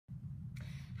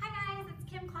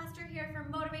Kim Kloster here for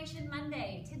Motivation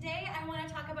Monday. Today I want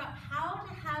to talk about how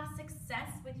to have success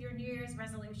with your New Year's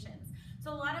resolutions.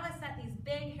 So a lot of us set these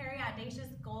big, hairy, audacious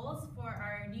goals for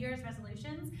our New Year's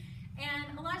resolutions,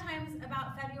 and a lot of times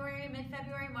about February,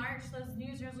 mid-February, March, those New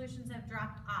Year's resolutions have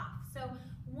dropped off. So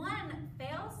one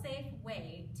fail-safe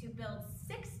way to build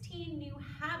 16 new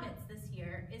habits this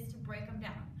year is to break them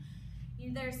down.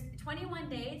 There's 21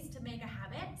 days to make a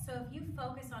habit, so if you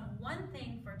focus on one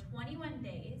thing for 21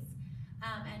 days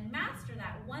and master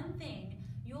that one thing,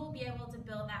 you'll be able to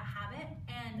build that habit.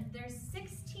 And there's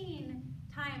 16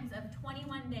 times of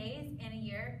 21 days in a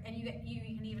year, and you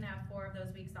can even have 4 of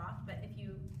those weeks off, but if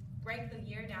you break the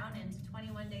year down into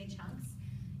 21-day chunks,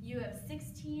 you have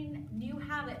 16 new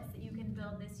habits that you can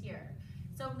build this year.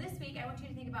 So this week, I want you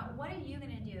to think about what are you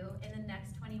going to do in the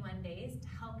next 21 days to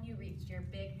help you reach your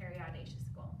big, hairy, audacious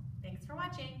goal. Thanks for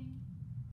watching.